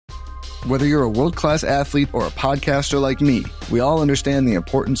Whether you're a world-class athlete or a podcaster like me, we all understand the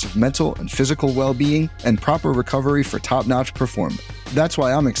importance of mental and physical well-being and proper recovery for top-notch performance. That's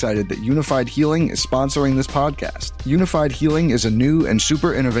why I'm excited that Unified Healing is sponsoring this podcast. Unified Healing is a new and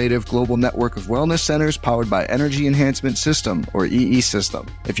super innovative global network of wellness centers powered by Energy Enhancement System, or EE System.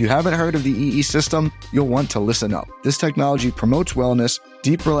 If you haven't heard of the EE System, you'll want to listen up. This technology promotes wellness,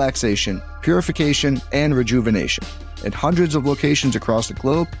 deep relaxation, purification, and rejuvenation. In hundreds of locations across the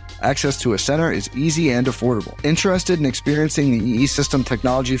globe, access to a center is easy and affordable. Interested in experiencing the EE System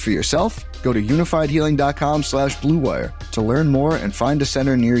technology for yourself? Go to unifiedhealing.com/bluewire to learn more and find a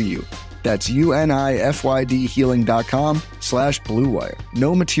center near you. That's unifydhealing.com/bluewire.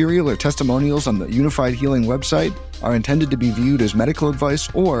 No material or testimonials on the Unified Healing website are intended to be viewed as medical advice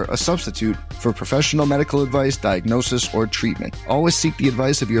or a substitute for professional medical advice, diagnosis, or treatment. Always seek the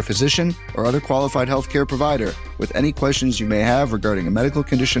advice of your physician or other qualified healthcare provider with any questions you may have regarding a medical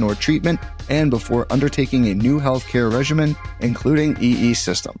condition or treatment and before undertaking a new healthcare regimen, including EE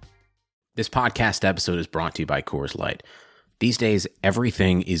System. This podcast episode is brought to you by Coors Light. These days,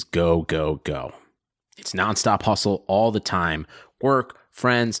 everything is go, go, go. It's nonstop hustle all the time. Work,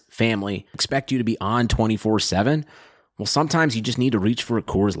 friends, family expect you to be on 24/7. Well, sometimes you just need to reach for a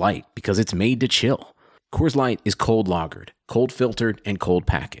Coors Light because it's made to chill. Coors Light is cold lagered, cold filtered, and cold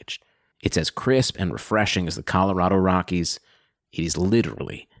packaged. It's as crisp and refreshing as the Colorado Rockies. It is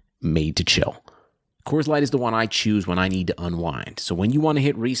literally made to chill. Coors Light is the one I choose when I need to unwind. So when you want to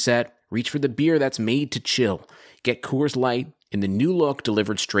hit reset, reach for the beer that's made to chill. Get Coors Light in the new look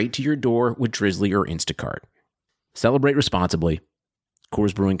delivered straight to your door with Drizzly or Instacart. Celebrate responsibly.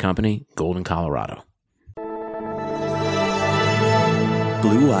 Coors Brewing Company, Golden, Colorado.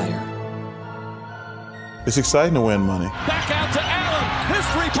 Blue Wire. It's exciting to win money. Back out to Allen. His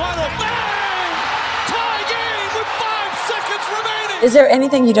three-pointer. Bang! Tie game with 5 seconds remaining. Is there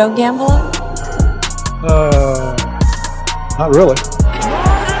anything you don't gamble on? Not really.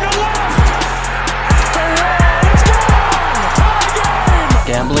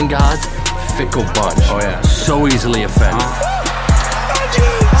 Gambling gods, fickle bunch. Oh yeah, so easily offended.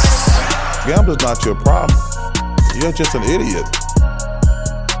 Gambling's not your problem. You're just an idiot.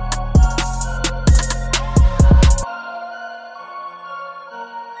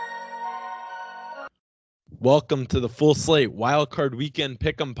 Welcome to the Full Slate Wildcard Weekend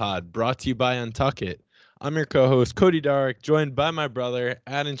Pick'em Pod, brought to you by Untuckit. I'm your co-host, Cody Darwick, joined by my brother,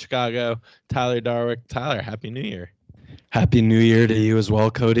 out in Chicago, Tyler Darwick. Tyler, Happy New Year. Happy New Year to you as well,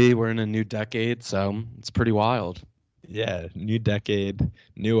 Cody. We're in a new decade, so it's pretty wild. Yeah, new decade,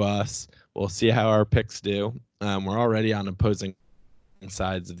 new us. We'll see how our picks do. We're already on opposing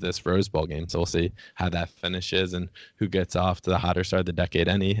sides of this Rose Bowl game, so we'll see how that finishes and who gets off to the hotter start of the decade.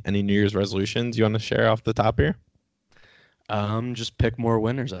 Any New Year's resolutions you want to share off the top here? Just pick more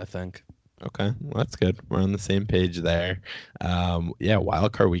winners, I think. Okay, well, that's good. We're on the same page there. Yeah,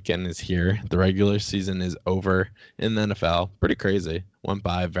 Wildcard Weekend is here. The regular season is over in the NFL. Pretty crazy. Went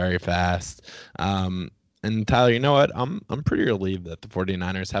by very fast. And Tyler, you know what? I'm pretty relieved that the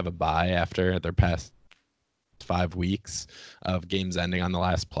 49ers have a bye after their past 5 weeks of games ending on the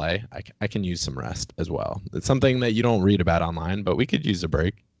last play. I can use some rest as well. It's something that you don't read about online, but we could use a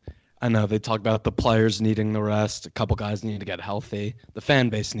break. I know they talk about the players needing the rest. A couple guys need to get healthy. The fan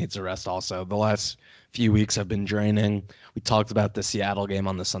base needs a rest also. The last few weeks have been draining. We talked about the Seattle game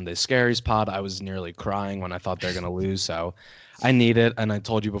on the Sunday Scaries pod. I was nearly crying when I thought they were going to lose, so I need it. And I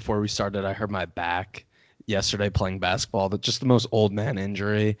told you before we started, I hurt my back yesterday playing basketball. That's just the most old man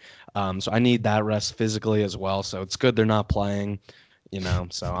injury. So I need that rest physically as well. So it's good they're not playing,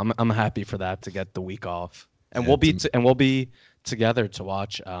 So I'm happy for that to get the week off. And we'll be together to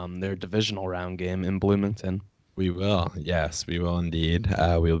watch their divisional round game in Bloomington. We will. Yes, we will indeed.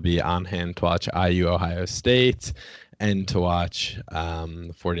 We'll be on hand to watch IU Ohio State and to watch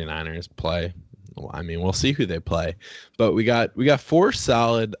the 49ers play. I mean, we'll see who they play. But we got 4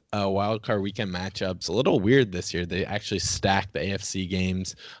 solid wildcard weekend matchups. A little weird this year. They actually stacked the AFC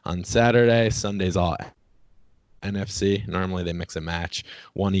games on Saturday. Sunday's all NFC. Normally they mix and match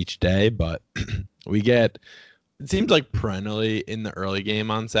one each day, but we get... It seems like perennially in the early game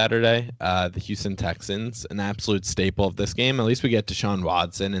on Saturday, the Houston Texans, an absolute staple of this game. At least we get Deshaun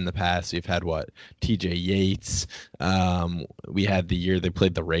Watson. In the past, we've had TJ Yates. We had the year they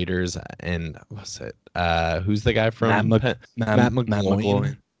played the Raiders, and what's it? Who's the guy from Matt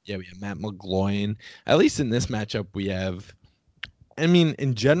McGloin. Yeah, we have Matt McGloin. At least in this matchup, we have I mean,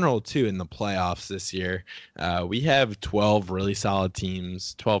 in general, too, in the playoffs this year, we have 12 really solid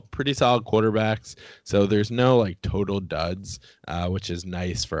teams, 12 pretty solid quarterbacks. So there's no like total duds, which is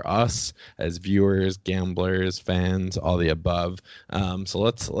nice for us as viewers, gamblers, fans, all the above. So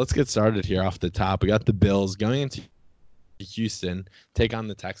let's get started here off the top. We got the Bills going into Houston, take on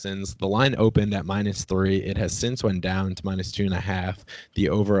the Texans. The line opened at -3. It has since went down to -2.5. The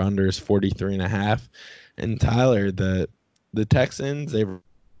over-under is 43.5. And Tyler, the Texans, they've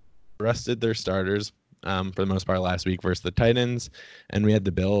rested their starters for the most part last week versus the Titans, and we had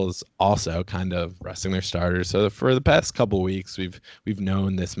the Bills also kind of resting their starters. So for the past couple weeks, we've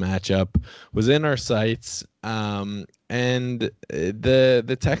known this matchup was in our sights. And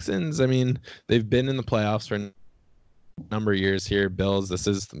the Texans, I mean, they've been in the playoffs for a number of years here. Bills, this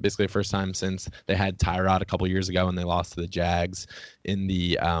is basically the first time since they had Tyrod a couple years ago when they lost to the Jags in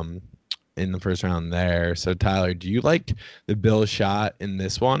the first round there. So Tyler, do you like the Bills shot in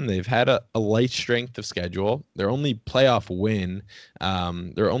this one? They've had a light strength of schedule. Their only playoff win,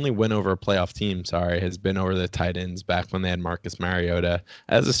 their only win over a playoff team, has been over the Titans back when they had Marcus Mariota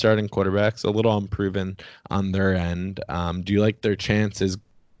as a starting quarterback. So a little unproven on their end. Do you like their chances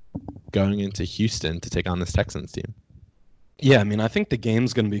going into Houston to take on this Texans team? Yeah, I mean, I think the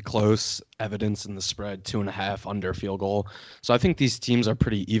game's going to be close. Evidence in the spread, 2.5 under field goal. So I think these teams are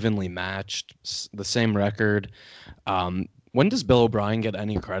pretty evenly matched, the same record. When does Bill O'Brien get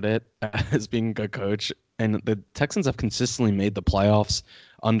any credit as being a good coach? And the Texans have consistently made the playoffs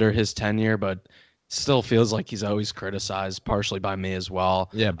under his tenure, but still feels like he's always criticized, partially by me as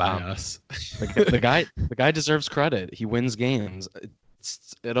well. Yeah, by us. the guy deserves credit. He wins games.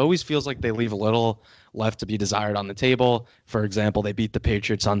 It always feels like they leave a little left to be desired on the table. For example, they beat the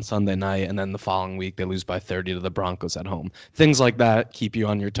Patriots on Sunday night, and then the following week they lose by 30 to the Broncos at home. Things like that keep you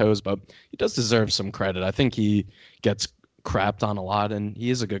on your toes, but he does deserve some credit. I think he gets crapped on a lot, and he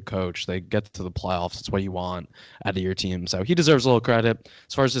is a good coach. They get to the playoffs. It's what you want out of your team. So he deserves a little credit.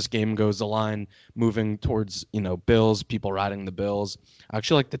 As far as this game goes, the line moving towards, Bills, people riding the Bills. I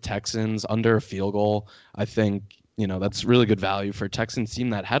actually like the Texans under a field goal. I think that's really good value for a Texans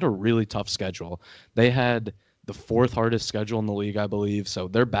team that had a really tough schedule. They had the 4th hardest schedule in the league, I believe. So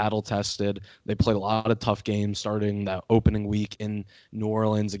they're battle tested. They played a lot of tough games starting that opening week in New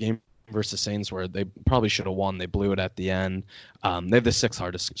Orleans, a game versus Saints where they probably should have won. They blew it at the end. They have the 6th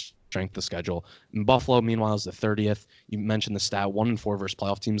hardest strength of schedule. And Buffalo, meanwhile, is the 30th. You mentioned the stat, 1-4 versus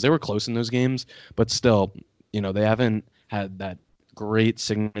playoff teams. They were close in those games, but still, they haven't had that great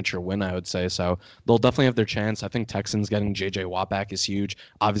signature win, I would say. So they'll definitely have their chance. I think Texans getting J.J. Watt back is huge.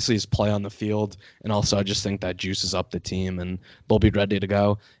 Obviously, his play on the field. And also, I just think that juices up the team and they'll be ready to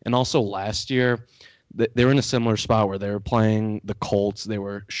go. And also, last year, they were in a similar spot where they were playing the Colts. They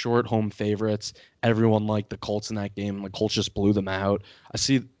were short home favorites. Everyone liked the Colts in that game. The Colts just blew them out. I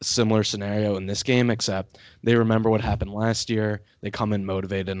see a similar scenario in this game, except they remember what happened last year. They come in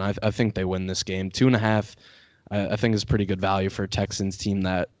motivated, and I think they win this game. 2.5. I think is pretty good value for a Texans team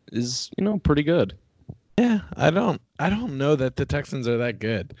that is, pretty good. Yeah, I don't know that the Texans are that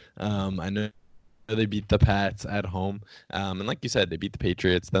good. I know they beat the Pats at home. And like you said, they beat the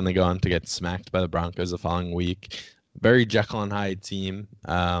Patriots. Then they go on to get smacked by the Broncos the following week. Very Jekyll and Hyde team.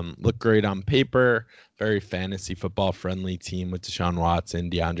 Look great on paper. Very fantasy football friendly team with Deshaun Watson,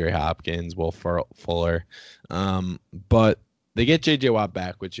 DeAndre Hopkins, Will Fuller. But they get J.J. Watt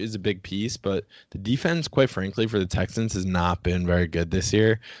back, which is a big piece, but the defense, quite frankly, for the Texans has not been very good this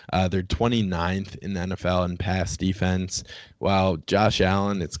year. They're 29th in the NFL in pass defense, while Josh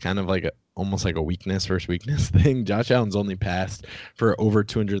Allen, it's kind of like almost like a weakness versus weakness thing. Josh Allen's only passed for over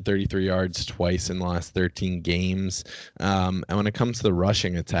 233 yards twice in the last 13 games. And when it comes to the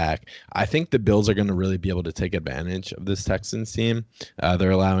rushing attack, I think the Bills are going to really be able to take advantage of this Texans team.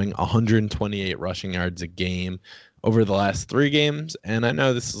 They're allowing 128 rushing yards a game over the last 3 games, and I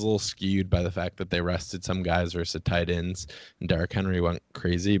know this is a little skewed by the fact that they rested some guys versus the tight ends, and Derrick Henry went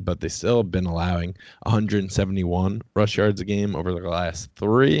crazy, but they still have been allowing 171 rush yards a game over the last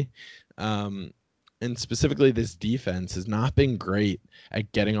 3. And specifically, this defense has not been great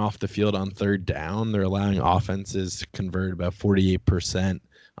at getting off the field on 3rd down. They're allowing offenses to convert about 48%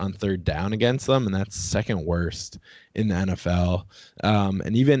 on 3rd down against them, and that's 2nd worst in the NFL.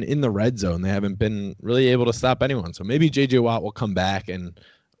 And even in the red zone, they haven't been really able to stop anyone. So maybe J.J. Watt will come back and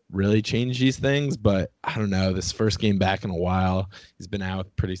really change these things, but I don't know. This first game back in a while, he's been out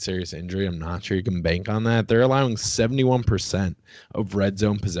with pretty serious injury. I'm not sure you can bank on that. They're allowing 71% of red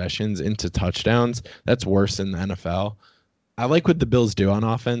zone possessions into touchdowns. That's worse in the NFL. I like what the Bills do on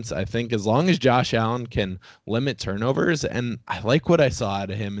offense. I think as long as Josh Allen can limit turnovers, and I like what I saw out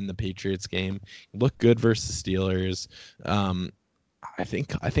of him in the Patriots game. He looked good versus Steelers. I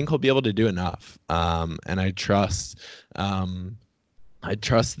think he'll be able to do enough. And I trust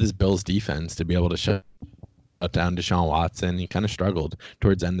this Bills defense to be able to shut down Deshaun Watson. He kind of struggled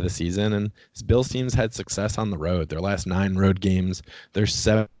towards the end of the season, and this Bills team's had success on the road. Their last 9 road games, they're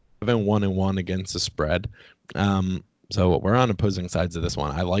 7-1-1 against the spread. So we're on opposing sides of this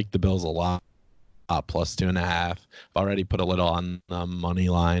one. I like the Bills a lot. Plus 2.5. I've already put a little on the money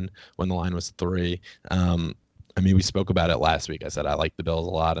line when the line was 3. We spoke about it last week. I said I like the Bills a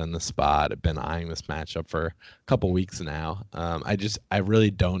lot in the spot. I've been eyeing this matchup for a couple weeks now. I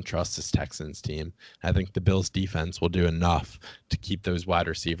really don't trust this Texans team. I think the Bills defense will do enough to keep those wide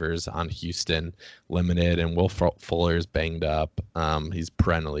receivers on Houston limited, and Will Fuller's banged up. He's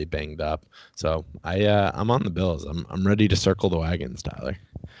perennially banged up. So I'm on the Bills. I'm ready to circle the wagons, Tyler.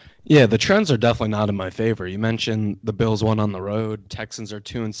 Yeah, the trends are definitely not in my favor. You mentioned the Bills won on the road. Texans are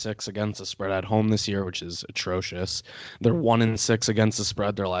 2-6 against the spread at home this year, which is atrocious. They're 1-6 against the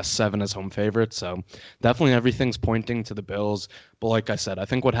spread. Their last 7 as home favorites. So definitely everything's pointing to the Bills. But like I said, I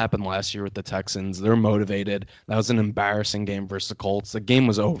think what happened last year with the Texans, they're motivated. That was an embarrassing game versus the Colts. The game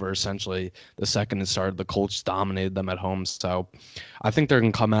was over essentially the second it started. The Colts dominated them at home. So I think they're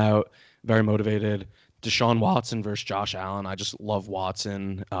going to come out very motivated. Deshaun Watson versus Josh Allen. I just love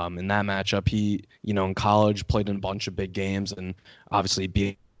Watson in that matchup. He, in college played in a bunch of big games and obviously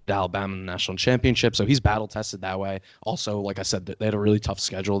beat Alabama in the national championship. So he's battle tested that way. Also, like I said, they had a really tough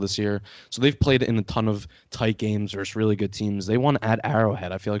schedule this year. So they've played in a ton of tight games versus really good teams. They won at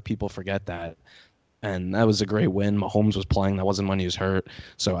Arrowhead. I feel like people forget that. And that was a great win. Mahomes was playing. That wasn't when he was hurt.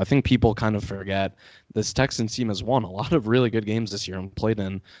 So I think people kind of forget this Texans team has won a lot of really good games this year and played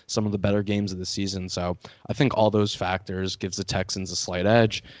in some of the better games of the season. So I think all those factors gives the Texans a slight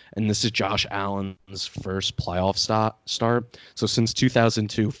edge. And this is Josh Allen's first playoff start. So since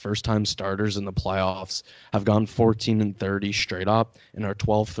 2002, first-time starters in the playoffs have gone 14-30 straight up and are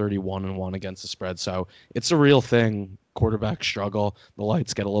 12-31-1 against the spread. So it's a real thing. Quarterback struggle. The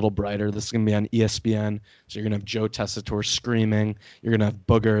lights get a little brighter. This is going to be on ESPN. So you're going to have Joe Tessitore screaming. You're going to have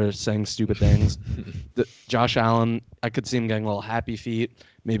Booger saying stupid things. Josh Allen, I could see him getting a little happy feet.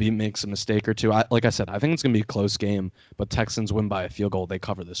 Maybe he makes a mistake or two. Like I said, I think it's going to be a close game, but Texans win by a field goal. They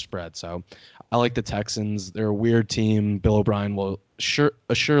cover the spread. So I like the Texans. They're a weird team. Bill O'Brien will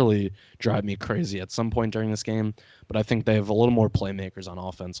surely drive me crazy at some point during this game, but I think they have a little more playmakers on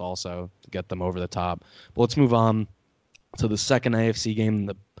offense also to get them over the top. But let's move on to the second AFC game,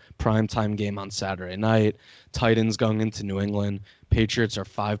 the primetime game on Saturday night. Titans going into New England. Patriots are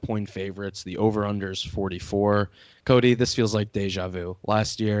 5-point favorites. The over-under is 44. Cody, this feels like deja vu.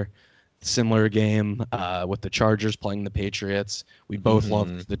 Last year, similar game with the Chargers playing the Patriots. We both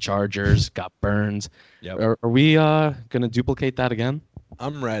loved the Chargers, got burned. Yep. Are we going to duplicate that again?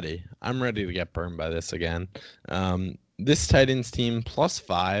 I'm ready. I'm ready to get burned by this again. This Titans team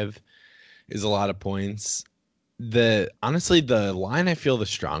 +5 is a lot of points. Honestly, the line I feel the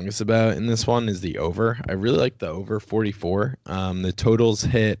strongest about in this one is the over. I really like the over 44. The totals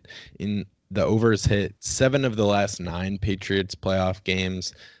hit in the overs hit 7 of the last 9 Patriots playoff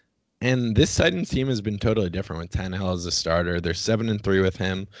games. And this Titans team has been totally different with Tannehill as a starter. They're 7-3 with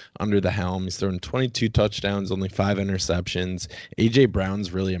him under the helm. He's thrown 22 touchdowns, only 5 interceptions. A.J.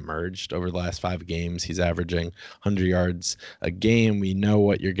 Brown's really emerged over the last 5 games. He's averaging 100 yards a game. We know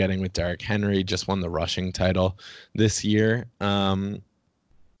what you're getting with Derrick Henry. Just won the rushing title this year. And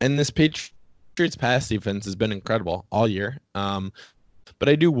this Patriots pass defense has been incredible all year. But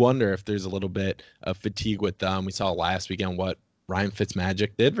I do wonder if there's a little bit of fatigue with them. We saw last weekend what Ryan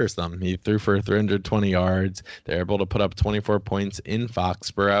Fitzmagic did versus them. He threw for 320 yards. They're able to put up 24 points in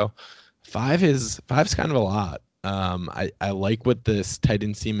Foxborough. 5's kind of a lot. I like what this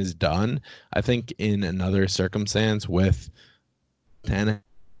Titans team has done. I think in another circumstance with Tannehill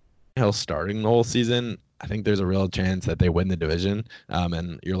starting the whole season, I think there's a real chance that they win the division.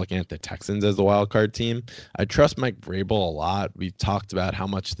 And you're looking at the Texans as the wild card team. I trust Mike Vrabel a lot. We've talked about how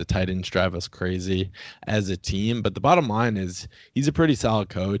much the Titans drive us crazy as a team. But the bottom line is he's a pretty solid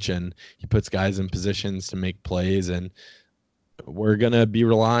coach, and he puts guys in positions to make plays. And we're going to be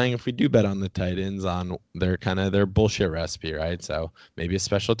relying, if we do bet on the Titans, on their bullshit recipe, right? So maybe a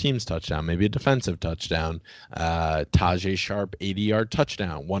special teams touchdown, maybe a defensive touchdown, Tajay Sharp 80-yard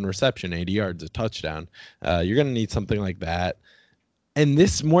touchdown, 1 reception, 80 yards, a touchdown. You're going to need something like that. And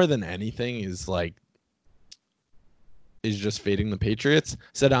this, more than anything, is just fading the Patriots.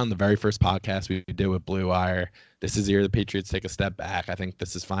 Said on the very first podcast we did with Blue Wire, this is the year the Patriots take a step back. I think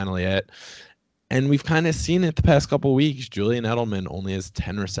this is finally it. And we've kind of seen it the past couple of weeks. Julian Edelman only has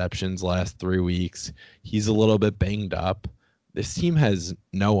 10 receptions last 3 weeks. He's a little bit banged up. This team has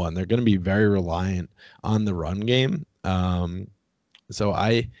no one. They're going to be very reliant on the run game. So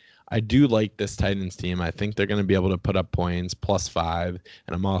I do like this Titans team. I think they're going to be able to put up points +5, and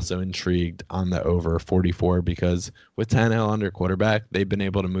I'm also intrigued on the over 44 because with Tannehill under quarterback, they've been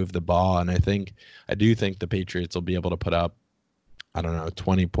able to move the ball, and I do think the Patriots will be able to put up, I don't know,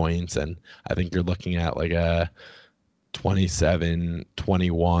 20 points, and I think you're looking at like a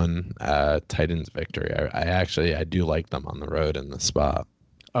 27-21 Titans victory. I do like them on the road in the spot.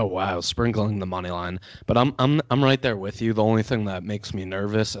 Oh wow, sprinkling the money line. But I'm right there with you. The only thing that makes me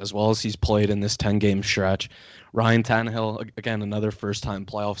nervous, as well as he's played in this 10-game stretch, Ryan Tannehill, again, another first-time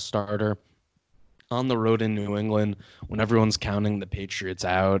playoff starter on the road in New England when everyone's counting the Patriots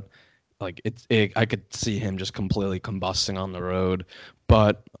out. Like I could see him just completely combusting on the road.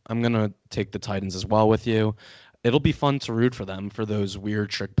 But I'm gonna take the Titans as well with you. It'll be fun to root for them for those weird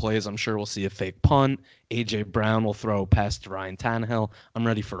trick plays. I'm sure we'll see a fake punt. A.J. Brown will throw past Ryan Tannehill. I'm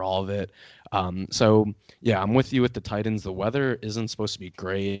ready for all of it. So, yeah, I'm with you with the Titans. The weather isn't supposed to be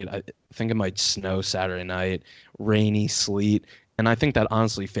great. I think it might snow Saturday night, rainy, sleet. And I think that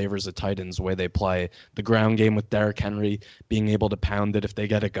honestly favors the Titans the way they play. The ground game with Derrick Henry being able to pound it if they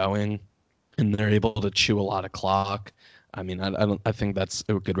get it going, and they're able to chew a lot of clock. I mean, I think that's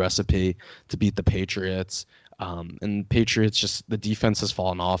a good recipe to beat the Patriots. And Patriots, just the defense has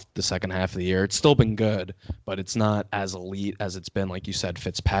fallen off the second half of the year. It's still been good, but it's not as elite as it's been. Like you said,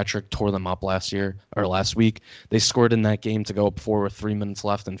 Fitzpatrick tore them up last week. They scored in that game to go up 4 with 3 minutes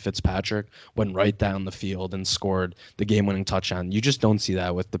left, and Fitzpatrick went right down the field and scored the game-winning touchdown. You just don't see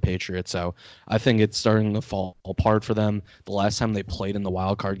that with the Patriots. So I think it's starting to fall apart for them. The last time they played in the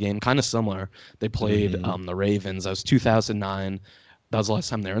wild card game, kind of similar. They played the Ravens. That was 2009. That was the last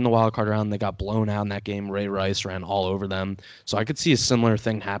time they were in the wild card round. They got blown out in that game. Ray Rice ran all over them. So I could see a similar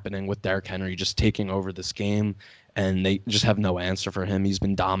thing happening with Derrick Henry just taking over this game, and they just have no answer for him. He's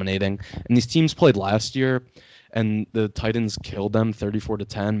been dominating. And these teams played last year, and the Titans killed them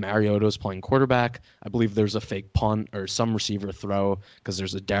 34-10. Mariota was playing quarterback. I believe there's a fake punt or some receiver throw because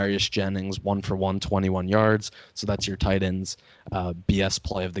there's a Darius Jennings 1-for-1, 21 yards. So that's your Titans BS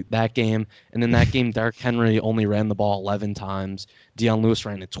play of that game. And in that game, Derrick Henry only ran the ball 11 times. Dion Lewis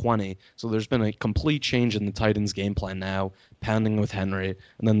ran it 20. So there's been a complete change in the Titans' game plan now, pounding with Henry,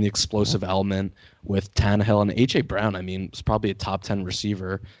 and then the explosive element with Tannehill and A.J. Brown. I mean, it's probably a top 10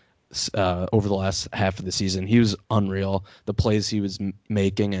 receiver over the last half of the season. He was unreal, the plays he was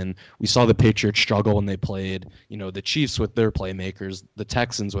making, and we saw the Patriots struggle when they played, the Chiefs with their playmakers, the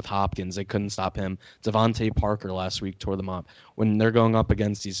Texans with Hopkins. They couldn't stop him. Devontae Parker last week tore them up. When they're going up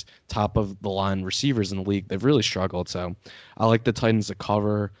against these top-of-the-line receivers in the league, they've really struggled. So I like the Titans to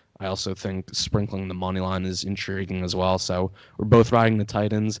cover. I also think sprinkling the money line is intriguing as well. So we're both riding the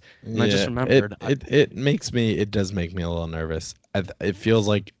Titans. And I just remembered. It does make me a little nervous. It feels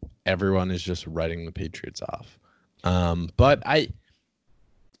like everyone is just writing the Patriots off. But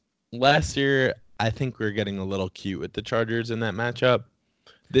last year, I think we were getting a little cute with the Chargers in that matchup.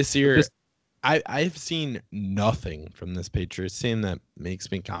 This year, I've seen nothing from this Patriots team that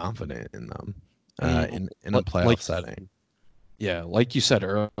makes me confident in them in a playoff setting. Yeah, like you said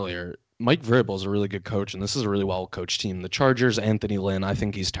earlier, Mike Vrabel is a really good coach, and this is a really well-coached team. The Chargers, Anthony Lynn, I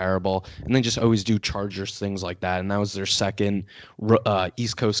think he's terrible, and they just always do Chargers things like that, and that was their second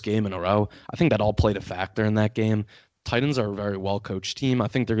East Coast game in a row. I think that all played a factor in that game. Titans are a very well-coached team. I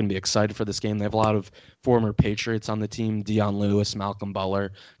think they're going to be excited for this game. They have a lot of former Patriots on the team, Dion Lewis, Malcolm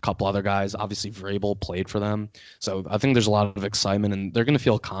Butler, a couple other guys. Obviously, Vrabel played for them. So I think there's a lot of excitement, and they're going to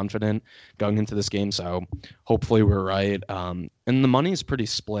feel confident going into this game. So hopefully we're right. And the money is pretty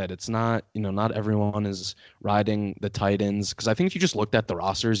split. It's not, not everyone is riding the Titans. Because I think if you just looked at the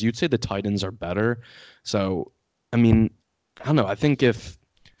rosters, you'd say the Titans are better. So, I mean, I don't know. I think if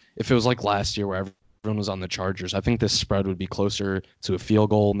it was like last year where everyone was on the Chargers, I think this spread would be closer to a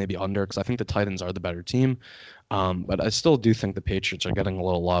field goal, maybe under, because I think the Titans are the better team. But I still do think the Patriots are getting a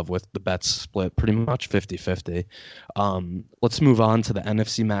little love with the bets split pretty much 50-50. Let's move on to the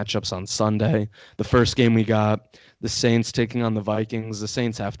NFC matchups on Sunday. The first game we got, the Saints taking on the Vikings. The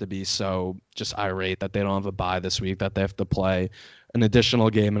Saints have to be so just irate that they don't have a bye this week, that they have to play an additional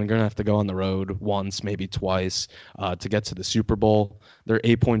game, and they're going to have to go on the road once, maybe twice, to get to the Super Bowl. They're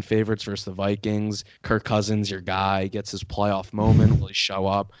 8-point favorites versus the Vikings. Kirk Cousins, your guy, gets his playoff moment. Will he show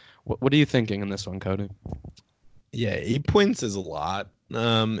up? What are you thinking in this one, Cody? Yeah, 8 points is a lot,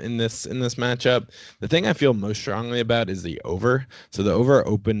 in this matchup. The thing I feel most strongly about is the over. So the over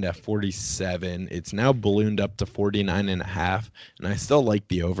opened at 47. It's now ballooned up to 49.5, and I still like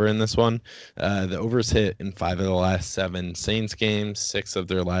the over in this one. The over's hit in 5 of the last 7 Saints games, 6 of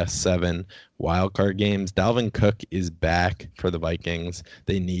their last 7 wildcard games. Dalvin Cook is back for the Vikings.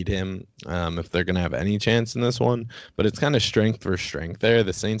 They need him if they're going to have any chance in this one, but it's kind of strength for strength there.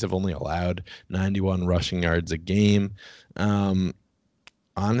 The Saints have only allowed 91 rushing yards a game.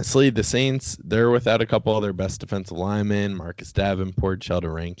 Honestly, the Saints, they're without a couple of their best defensive linemen, Marcus Davenport,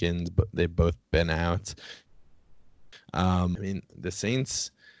 Sheldon Rankins, but they've both been out. The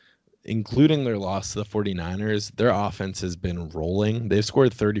Saints, including their loss to the 49ers, their offense has been rolling. They've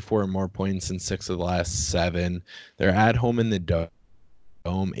scored 34 or more points in 6 of the last 7. They're at home in the dome.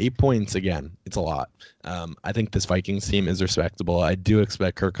 8 points, again, it's a lot. I think this Vikings team is respectable. I do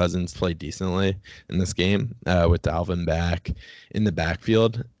expect Kirk Cousins to play decently in this game with Dalvin back in the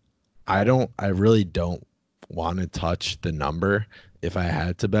backfield. I really don't want to touch the number. If I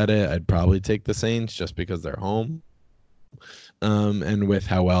had to bet it, I'd probably take the Saints just because they're home. And with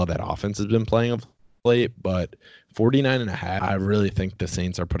how well that offense has been playing of late, but 49.5, I really think the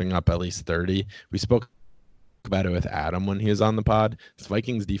Saints are putting up at least 30. We spoke about it with Adam when he was on the pod. This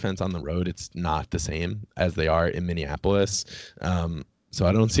Vikings defense on the road, it's not the same as they are in Minneapolis. So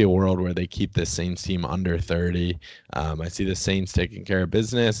I don't see a world where they keep this Saints team under 30. I see the Saints taking care of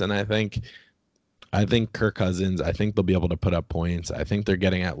business, and I think Kirk Cousins, I think they'll be able to put up points. I think they're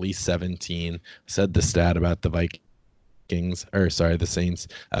getting at least 17. Said the stat about the Saints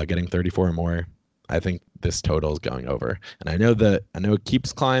getting 34 or more. I think this total is going over, and I know it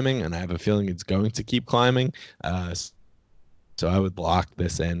keeps climbing, and I have a feeling it's going to keep climbing. So I would lock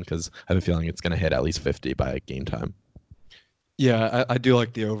this in because I have a feeling it's going to hit at least 50 by game time. Yeah, I do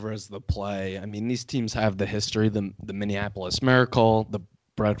like the over as the play. I mean, these teams have the history, the Minneapolis Miracle, the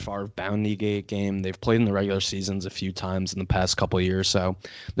Brett Favre Bounty Gate game. They've played in the regular seasons a few times in the past couple of years, so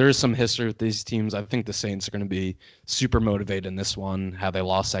there is some history with these teams. I think the Saints are going to be super motivated in this one, how they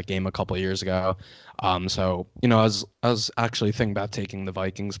lost that game a couple of years ago. So, I was actually thinking about taking the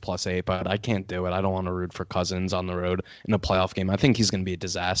Vikings +8, but I can't do it. I don't want to root for Cousins on the road in a playoff game. I think he's going to be a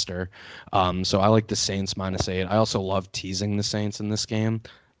disaster. So I like the Saints -8. I also love teasing the Saints in this game.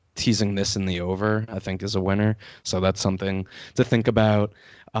 Teasing this in the over, I think, is a winner. So that's something to think about.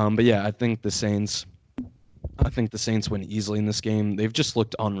 But yeah, I think the Saints win easily in this game. They've just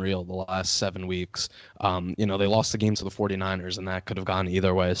looked unreal the last 7 weeks. They lost the game to the 49ers, and that could have gone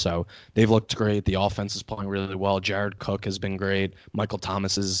either way. So they've looked great. The offense is playing really well. Jared Cook has been great. Michael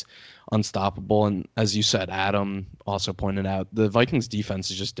Thomas is unstoppable. And as you said, Adam also pointed out, the Vikings defense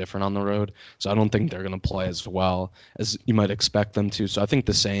is just different on the road. So I don't think they're going to play as well as you might expect them to. So I think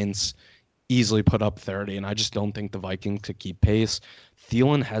the Saints easily put up 30, and I just don't think the Vikings could keep pace.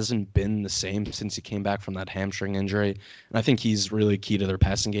 Thielen hasn't been the same since he came back from that hamstring injury, and I think he's really key to their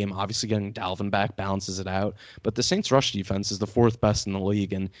passing game. Obviously, getting Dalvin back balances it out, but the Saints' rush defense is the 4th best in the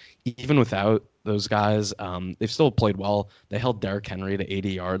league, and even without those guys, they've still played well. They held Derrick Henry to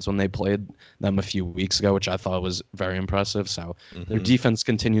 80 yards when they played them a few weeks ago, which I thought was very impressive. So their defense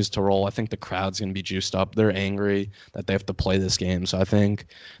continues to roll. I think the crowd's going to be juiced up. They're angry that they have to play this game. So I think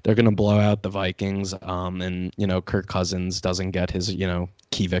they're going to blow out the Vikings. And Kirk Cousins doesn't get his,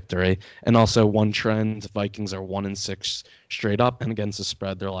 key victory. And also one trend, Vikings are 1-6 straight up and against the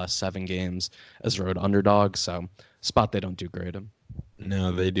spread their last 7 games as road underdogs. So spot they don't do great in.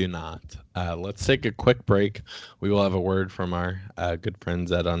 No, they do not. Let's take a quick break. We will have a word from our good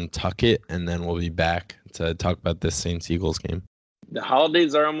friends at Untuckit, and then we'll be back to talk about this Saints-Eagles game. The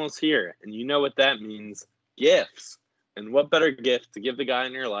holidays are almost here, and you know what that means. Gifts. And what better gift to give the guy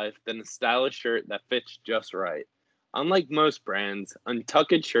in your life than a stylish shirt that fits just right? Unlike most brands,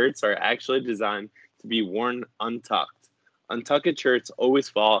 Untuckit shirts are actually designed to be worn untucked. Untuckit shirts always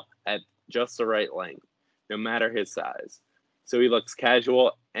fall at just the right length, no matter his size. So he looks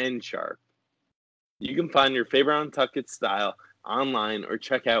casual and sharp. You can find your favorite Untuckit style online or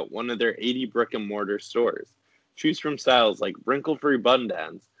check out one of their 80 brick-and-mortar stores. Choose from styles like wrinkle-free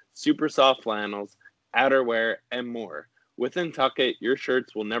button-downs, super soft flannels, outerwear, and more. With Untuckit, your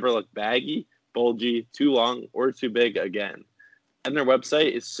shirts will never look baggy, bulgy, too long, or too big again. And their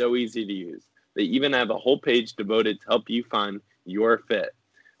website is so easy to use. They even have a whole page devoted to help you find your fit.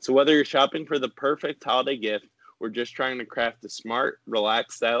 So whether you're shopping for the perfect holiday gift or just trying to craft a smart,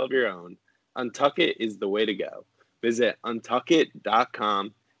 relaxed style of your own, Untuckit is the way to go. Visit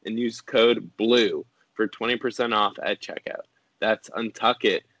untuckit.com and use code BLUE for 20% off at checkout. That's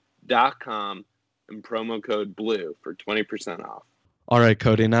untuckit.com and promo code BLUE for 20% off. All right,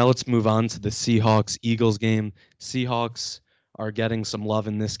 Cody, now let's move on to the Seahawks-Eagles game. Seahawks are getting some love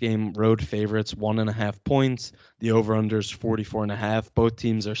in this game. Road favorites, 1.5 points. The over-under is 44.5. Both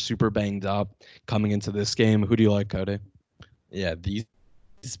teams are super banged up coming into this game. Who do you like, Cody? Yeah,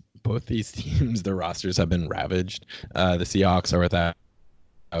 both these teams, their rosters have been ravaged. The Seahawks are without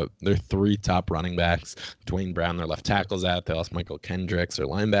their 3 top running backs. Dwayne Brown, their left tackle's out. They lost Michael Kendricks, their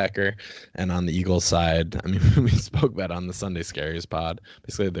linebacker. And on the Eagles side, I mean, we spoke about on the Sunday Scaries pod.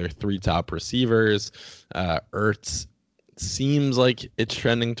 Basically, their 3 top receivers. Ertz seems like it's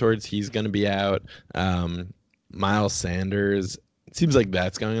trending towards he's going to be out. Miles Sanders, it seems like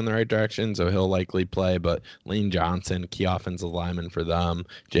that's going in the right direction, so he'll likely play. But Lane Johnson, key offensive lineman for them,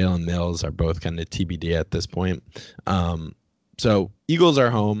 Jalen Mills are both kind of TBD at this point. So Eagles are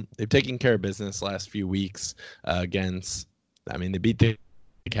home. They've taken care of business last few weeks against, I mean, they beat the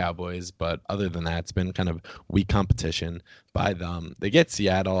Cowboys, but other than that, it's been kind of weak competition by them. They get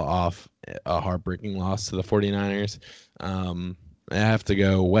Seattle off a heartbreaking loss to the 49ers. They have to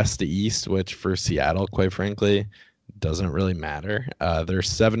go west to east, which for Seattle, quite frankly, doesn't really matter. They're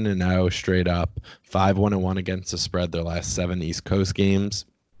 7-0 straight up, 5-1-1 against the spread their last 7 East Coast games.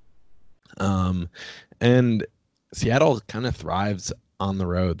 And Seattle kind of thrives on the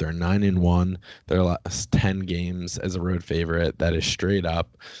road. They're 9-1 their last 10 games as a road favorite. That is straight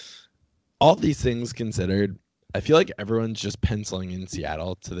up. All these things considered, I feel like everyone's just penciling in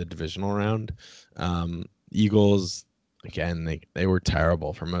Seattle to the divisional round. Eagles, again, they were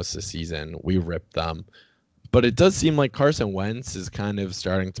terrible for most of the season. We ripped them. But it does seem like Carson Wentz is kind of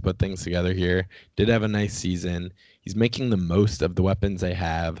starting to put things together here. Did have a nice season. He's making the most of the weapons they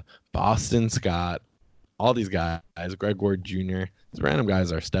have. Boston Scott, all these guys, Greg Ward Jr., these random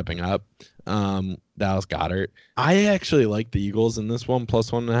guys are stepping up. Dallas Goedert. I actually like the Eagles in this one, plus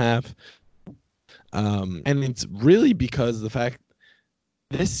 1.5. And it's really because the fact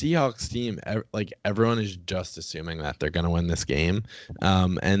this Seahawks team, like everyone is just assuming that they're going to win this game.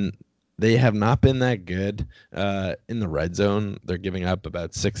 And they have not been that good in the red zone. They're giving up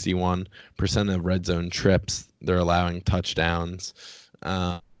about 61% of red zone trips. They're allowing touchdowns.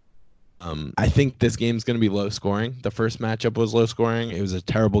 I think this game's going to be low scoring. The first matchup was low scoring. It was a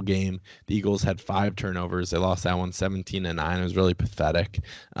terrible game. The Eagles had 5 turnovers. They lost that one 17-9. It was really pathetic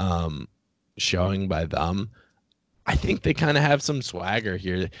showing by them. I think they kind of have some swagger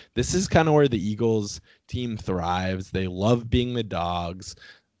here. This is kind of where the Eagles team thrives. They love being the dogs.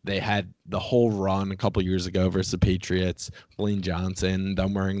 They had the whole run a couple years ago versus the Patriots, Lane Johnson,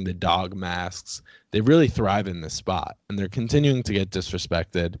 them wearing the dog masks. They really thrive in this spot, and they're continuing to get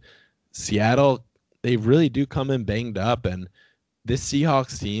disrespected. Seattle, they really do come in banged up, and this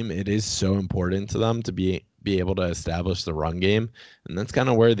Seahawks team, it is so important to them to be able to establish the run game, and that's kind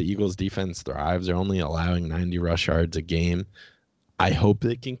of where the Eagles defense thrives. They're only allowing 90 rush yards a game. I hope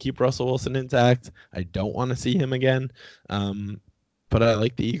they can keep Russell Wilson intact. I don't want to see him again, but I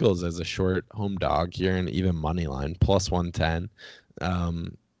like the Eagles as a short home dog here, and even money line plus 110.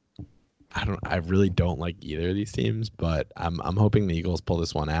 I really don't like either of these teams, but I'm hoping the Eagles pull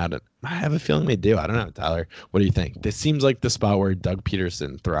this one out. And I have a feeling they do. I don't know, Tyler. What do you think? This seems like the spot where Doug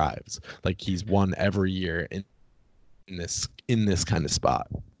Peterson thrives. Like he's won every year in this kind of spot.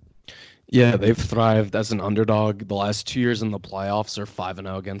 Yeah, they've thrived as an underdog. The last 2 years in the playoffs are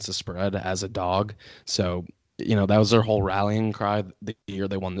 5-0 against the spread as a dog. So, that was their whole rallying cry. The year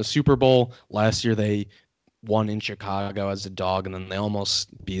they won the Super Bowl. Last year they won in Chicago as a dog, and then they almost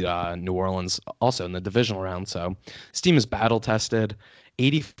beat New Orleans also in the divisional round. So this team is battle-tested.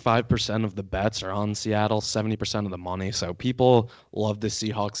 85% of the bets are on Seattle, 70% of the money. So people love the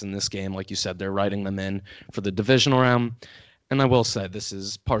Seahawks in this game. Like you said, they're writing them in for the divisional round. And I will say this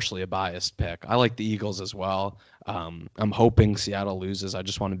is partially a biased pick. I like the Eagles as well. I'm hoping Seattle loses. I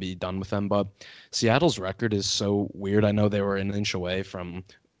just want to be done with them. But Seattle's record is so weird. I know they were an inch away from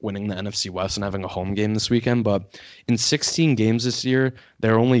winning the NFC West and having a home game this weekend, but in 16 games this year,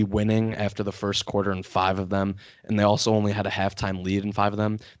 they're only winning after the first quarter in 5 of them, and they also only had a halftime lead in 5 of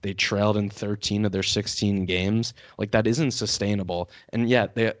them. They trailed in 13 of their 16 games. Like, that isn't sustainable. And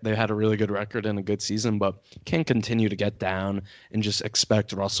yet, they had a really good record and a good season, but can't continue to get down and just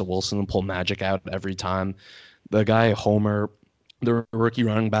expect Russell Wilson to pull magic out every time. The guy, Homer, the rookie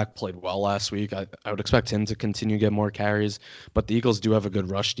running back, played well last week. I would expect him to continue to get more carries, but the Eagles do have a good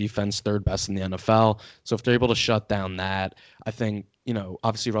rush defense, 3rd best in the NFL. So if they're able to shut down that, I think,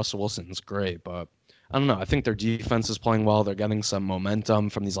 obviously Russell Wilson's great, but I don't know. I think their defense is playing well. They're getting some momentum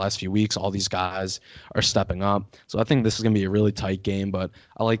from these last few weeks. All these guys are stepping up. So I think this is going to be a really tight game, but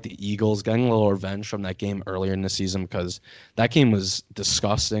I like the Eagles getting a little revenge from that game earlier in the season because that game was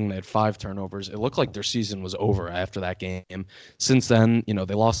disgusting. They had 5 turnovers. It looked like their season was over after that game. Since then, they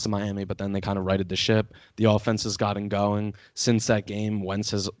lost to Miami, but then they kind of righted the ship. The offense has gotten going. Since that game,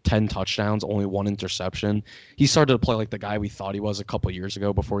 Wentz has 10 touchdowns, only 1 interception. He started to play like the guy we thought he was a couple years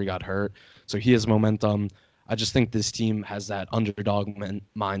ago before he got hurt. So he has momentum. I just think this team has that underdog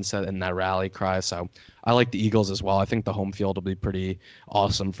mindset and that rally cry. So I like the Eagles as well. I think the home field will be pretty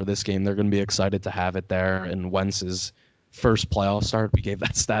awesome for this game. They're going to be excited to have it there. And Wentz's first playoff start, we gave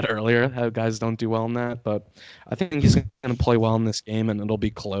that stat earlier, how guys don't do well in that. But I think he's going to play well in this game, and it'll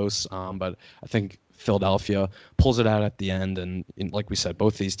be close. But I think Philadelphia pulls it out at the end. And like we said,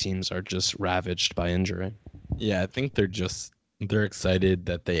 both these teams are just ravaged by injury. Yeah, I think they're excited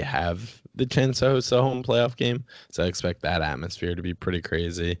that they have the chance to host a home playoff game. So I expect that atmosphere to be pretty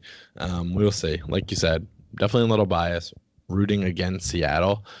crazy. We'll see. Like you said, definitely a little bias rooting against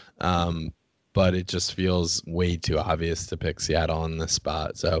Seattle. But it just feels way too obvious to pick Seattle in this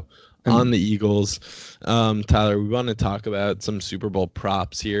spot. So on the Eagles, Tyler, we want to talk about some Super Bowl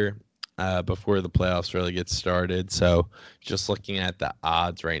props here before the playoffs really get started. So just looking at the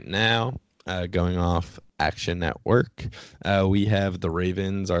odds right now, going off Action Network, we have the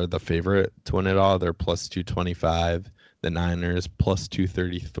Ravens are the favorite to win it all. They're plus 225. The Niners plus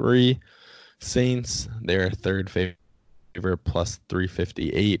 233. Saints, they're third favorite plus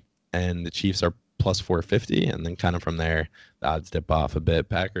 358. And the Chiefs are plus 450. And then kind of from there, the odds dip off a bit.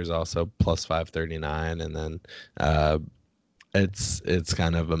 Packers also plus 539. And then it's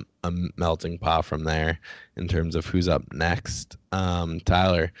kind of a melting pot from there in terms of who's up next.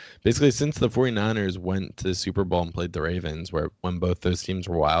 Tyler, basically since the 49ers went to the Super Bowl and played the Ravens, when both those teams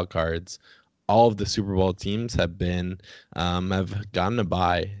were wild cards, all of the Super Bowl teams have gotten a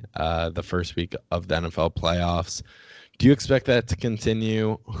bye the first week of the NFL playoffs. Do you expect that to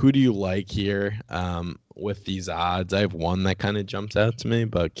continue? Who do you like here with these odds? I have one that kind of jumps out to me,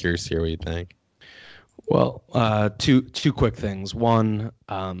 but curious to hear what you think. Well, two quick things. One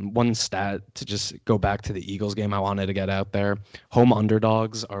stat to just go back to the Eagles game I wanted to get out there. Home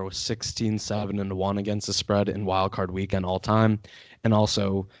underdogs are 16-7-1 against the spread in Wild Card Weekend all time. And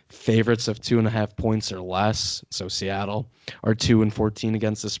also favorites of 2.5 points or less, so Seattle, are 2-14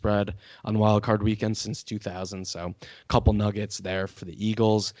 against the spread on Wild Card Weekend since 2000. So a couple nuggets there for the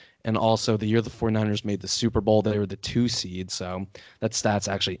Eagles. And also the year the 49ers made the Super Bowl, they were the 2 seed. So that stat's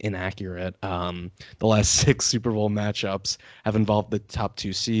actually inaccurate. The last 6 Super Bowl matchups have involved the top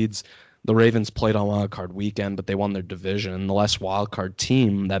 2 seeds. The Ravens played on Wild Card Weekend, but they won their division. The last Wild Card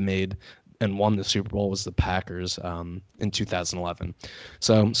team that made and won the Super Bowl was the Packers in 2011.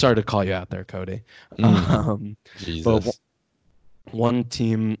 So I'm sorry to call you out there, Cody. Jesus. But one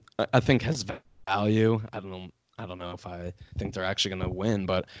team I think has value. I don't know if I think they're actually going to win,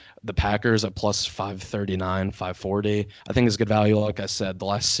 but the Packers at plus 539, 540, I think is good value. Like I said, the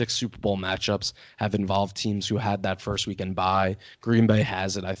last 6 Super Bowl matchups have involved teams who had that first weekend bye. Green Bay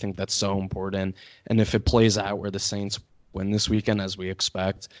has it. I think that's so important. And if it plays out where the Saints win this weekend, as we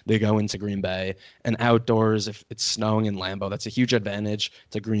expect, they go into Green Bay and outdoors. If it's snowing in Lambeau, that's a huge advantage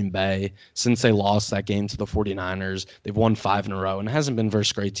to Green Bay. Since they lost that game to the 49ers, they've won 5 in a row, and it hasn't been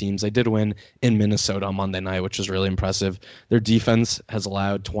versus great teams. They did win in Minnesota on Monday night, which was really impressive. Their defense has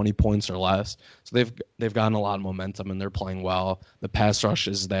allowed 20 points or less, so they've gotten a lot of momentum and they're playing well. The pass rush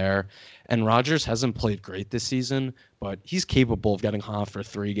is there. And Rodgers hasn't played great this season, but he's capable of getting hot for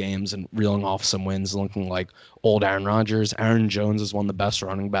 3 games and reeling off some wins, looking like old Aaron Rodgers. Aaron Jones is one of the best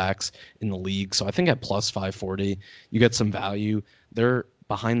running backs in the league. So I think at plus 540, you get some value. They're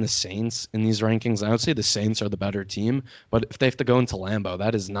behind the Saints in these rankings. I would say the Saints are the better team, but if they have to go into Lambeau,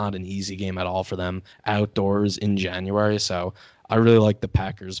 that is not an easy game at all for them outdoors in January. So I really like the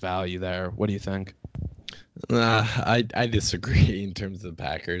Packers' value there. What do you think? I disagree in terms of the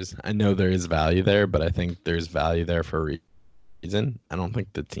Packers. I know there is value there, but I think there's value there for a reason. I don't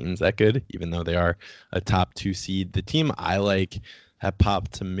think the team's that good, even though they are a top 2 seed. The team I like that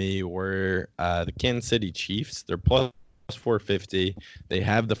popped to me were the Kansas City Chiefs. They're plus 450. They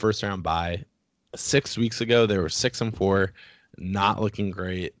have the first round bye. 6 weeks ago, they were 6-4. Not looking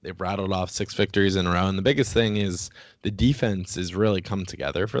great. They've rattled off 6 victories in a row. And the biggest thing is the defense has really come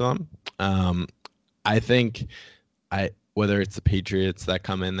together for them. I think whether it's the Patriots that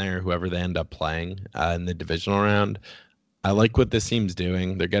come in there, whoever they end up playing in the divisional round, I like what this team's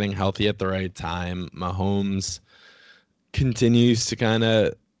doing. They're getting healthy at the right time. Mahomes continues to kind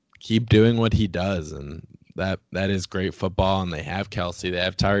of keep doing what he does, and that is great football, and they have Kelsey, they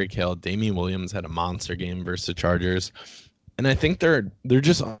have Tyreek Hill. Damian Williams had a monster game versus the Chargers, and I think they're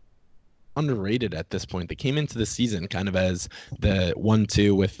just underrated at this point. They came into the season kind of as the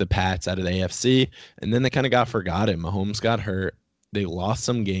 1-2 with the Pats out of the AFC, and then they kind of got forgotten. Mahomes got hurt. They lost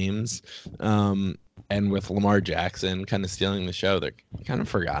some games, and with Lamar Jackson kind of stealing the show, they're kind of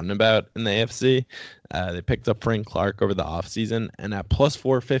forgotten about in the AFC. They picked up Frank Clark over the offseason, and at plus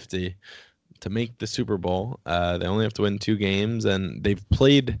 450 to make the Super Bowl, they only have to win 2 games, and they've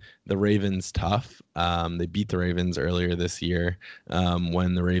played the Ravens tough. They beat the Ravens earlier this year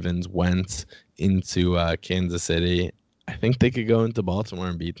when the Ravens went into Kansas City. I think they could go into Baltimore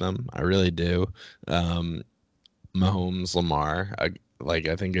and beat them. I really do. Mahomes, Lamar, I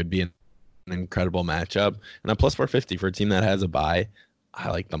think it'd be an incredible matchup. And a plus 450 for a team that has a bye, I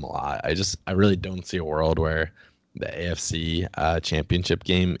like them a lot. I really don't see a world where the AFC championship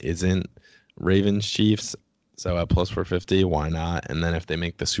game isn't Ravens Chiefs. So at plus 450, why not? And then if they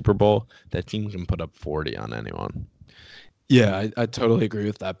make the Super Bowl, that team can put up 40 on anyone. Yeah, I totally agree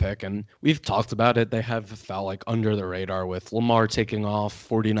with that pick. And we've talked about it. They have felt like under the radar with Lamar taking off,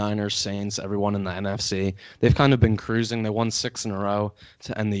 49ers, Saints, everyone in the NFC. They've kind of been cruising. They won 6 in a row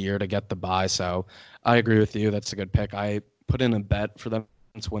to end the year to get the bye. So I agree with you. That's a good pick. I put in a bet for them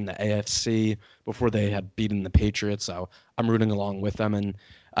to win the AFC before they had beaten the Patriots. So I'm rooting along with them. And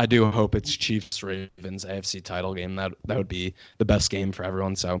I do hope it's Chiefs-Ravens AFC title game. That would be the best game for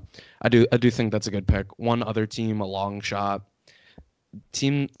everyone. So I do think that's a good pick. One other team, a long shot,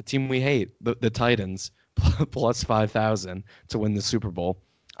 team we hate, the Titans, plus 5,000 to win the Super Bowl.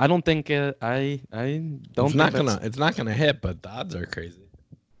 I don't think it's not gonna hit, but the odds are crazy.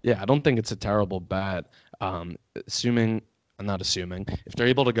 Yeah, I don't think it's a terrible bet. If they're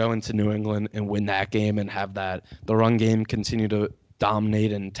able to go into New England and win that game and have the run game continue to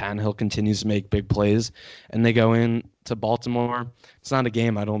dominate and Tannehill continues to make big plays, and they go in to Baltimore, it's not a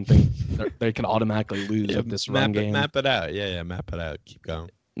game I don't think they can automatically lose with this run game. Map it out. Yeah, map it out. Keep going.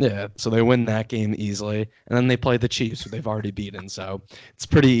 Yeah, so they win that game easily, and then they play the Chiefs, who they've already beaten. So it's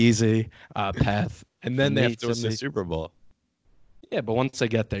pretty easy path. And then they have to win the Super Bowl. Yeah, but once they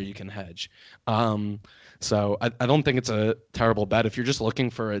get there, you can hedge. So I don't think it's a terrible bet. If you're just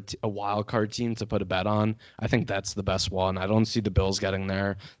looking for a wild card team to put a bet on, I think that's the best one. I don't see the Bills getting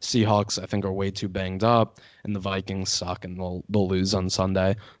there. Seahawks, I think, are way too banged up, and the Vikings suck, and they'll lose on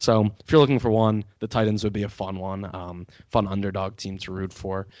Sunday. So if you're looking for one, the Titans would be a fun one, fun underdog team to root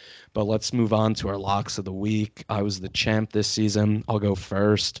for. But let's move on to our locks of the week. I was the champ this season. I'll go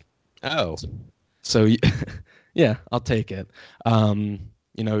first. Oh. So, yeah, I'll take it.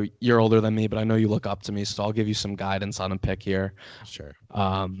 You're older than me, but I know you look up to me, so I'll give you some guidance on a pick here. Sure.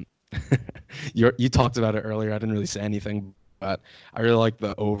 You talked about it earlier. I didn't really say anything, but I really like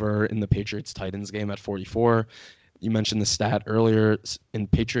the over in the Patriots-Titans game at 44. You mentioned the stat earlier. In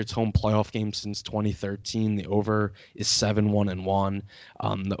Patriots' home playoff games since 2013, the over is 7-1-1.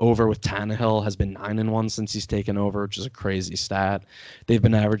 The over with Tannehill has been 9-1 since he's taken over, which is a crazy stat. They've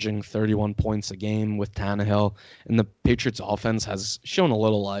been averaging 31 points a game with Tannehill, and the Patriots' offense has shown a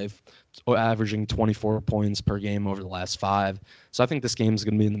little life, averaging 24 points per game over the last 5. So I think this game is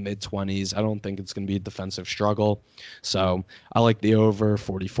going to be in the mid-20s. I don't think it's going to be a defensive struggle. So I like the over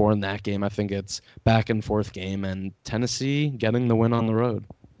 44 in that game. I think it's back and forth game, and Tennessee getting the win on the road.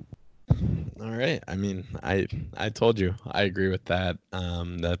 All right. I mean, I told you. I agree with that.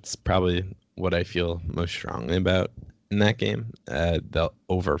 That's probably what I feel most strongly about in that game. The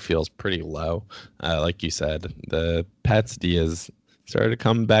over feels pretty low. Like you said, the Pats D is started to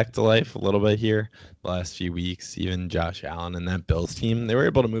come back to life a little bit here the last few weeks. Even Josh Allen and that Bills team, they were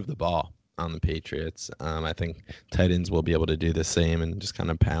able to move the ball on the Patriots. I think Titans will be able to do the same and just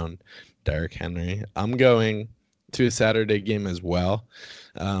kind of pound Derrick Henry. I'm going to a Saturday game as well,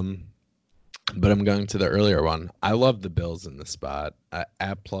 but I'm going to the earlier one. I love the Bills in the spot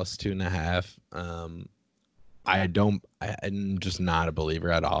at plus 2.5. I'm just not a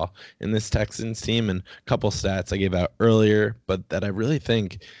believer at all in this Texans team, and a couple stats I gave out earlier, but that I really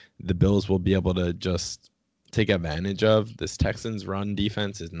think the Bills will be able to just take advantage of. This Texans run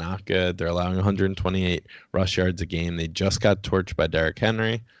defense is not good. They're allowing 128 rush yards a game. They just got torched by Derrick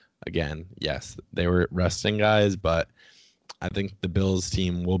Henry. Again, yes, they were resting guys, but I think the Bills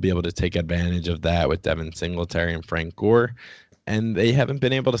team will be able to take advantage of that with Devin Singletary and Frank Gore. And they haven't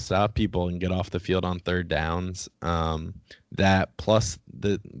been able to stop people and get off the field on third downs. That plus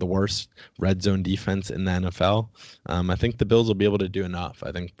the worst red zone defense in the NFL. I think the Bills will be able to do enough.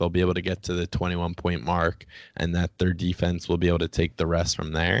 I think they'll be able to get to the 21-point mark, and that their defense will be able to take the rest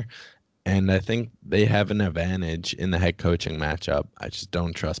from there. And I think they have an advantage in the head coaching matchup. I just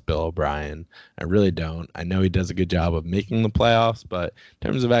don't trust Bill O'Brien. I really don't. I know he does a good job of making the playoffs, but in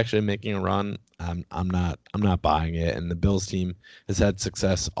terms of actually making a run, I'm not buying it. And the Bills team has had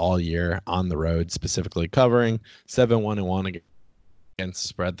success all year on the road, specifically covering 7-1-1 against the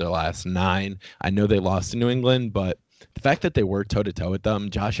spread their last 9. I know they lost to New England, but the fact that they were toe-to-toe with them,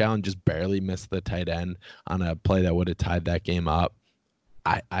 Josh Allen just barely missed the tight end on a play that would have tied that game up.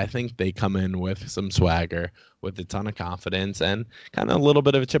 I think they come in with some swagger, with a ton of confidence, and kind of a little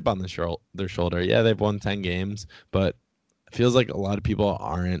bit of a chip on their shoulder. Yeah, they've won 10 games, but it feels like a lot of people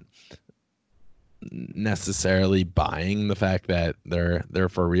aren't necessarily buying the fact that they're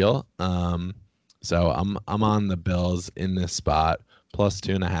for real. So I'm on the Bills in this spot, plus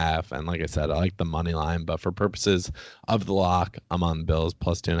 2.5. And like I said, I like the money line, but for purposes of the lock, I'm on the Bills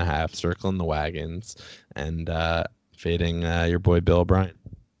plus 2.5, circling the wagons, and fading your boy Bill O'Brien.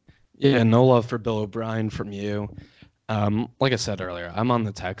 Yeah, no love for Bill O'Brien from you. Like I said earlier, I'm on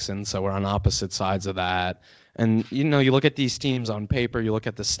the Texans, so we're on opposite sides of that. And, you look at these teams on paper, you look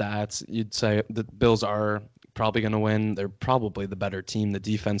at the stats, you'd say the Bills are probably going to win. They're probably the better team. The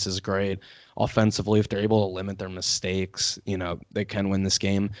defense is great. Offensively, if they're able to limit their mistakes, they can win this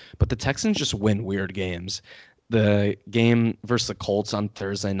game. But the Texans just win weird games. The game versus the Colts on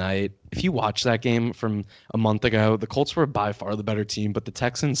Thursday night, if you watch that game from a month ago, the Colts were by far the better team, but the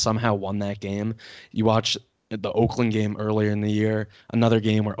Texans somehow won that game. You watch the Oakland game earlier in the year, another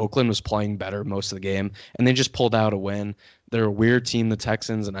game where Oakland was playing better most of the game, and they just pulled out a win. They're a weird team, the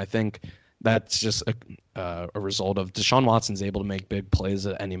Texans, and I think that's just a result of Deshaun Watson's able to make big plays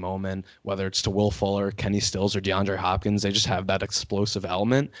at any moment, whether it's to Will Fuller, Kenny Stills, or DeAndre Hopkins. They just have that explosive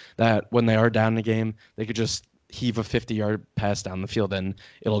element that when they are down in a game, they could just heave a 50-yard pass down the field and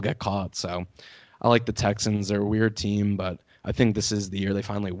it'll get caught. So I like the Texans. They're a weird team, but I think this is the year they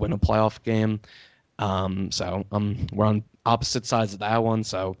finally win a playoff game. So we're on opposite sides of that one,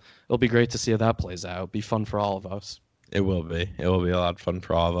 so it'll be great to see how that plays out. It'll be fun for all of us. It will be. It will be a lot of fun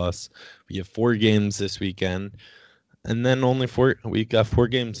for all of us. We have 4 games this weekend, and then we got 4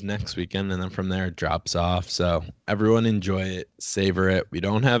 games next weekend, and then from there it drops off. So everyone enjoy it, savor it. We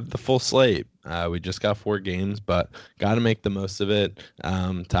don't have the full slate. We just got 4 games, but got to make the most of it,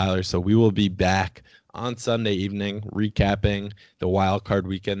 Tyler. So we will be back on Sunday evening recapping the wild card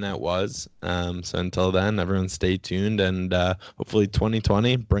weekend that was. So until then, everyone stay tuned, and hopefully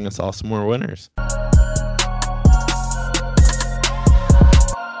 2020 bring us all some more winners.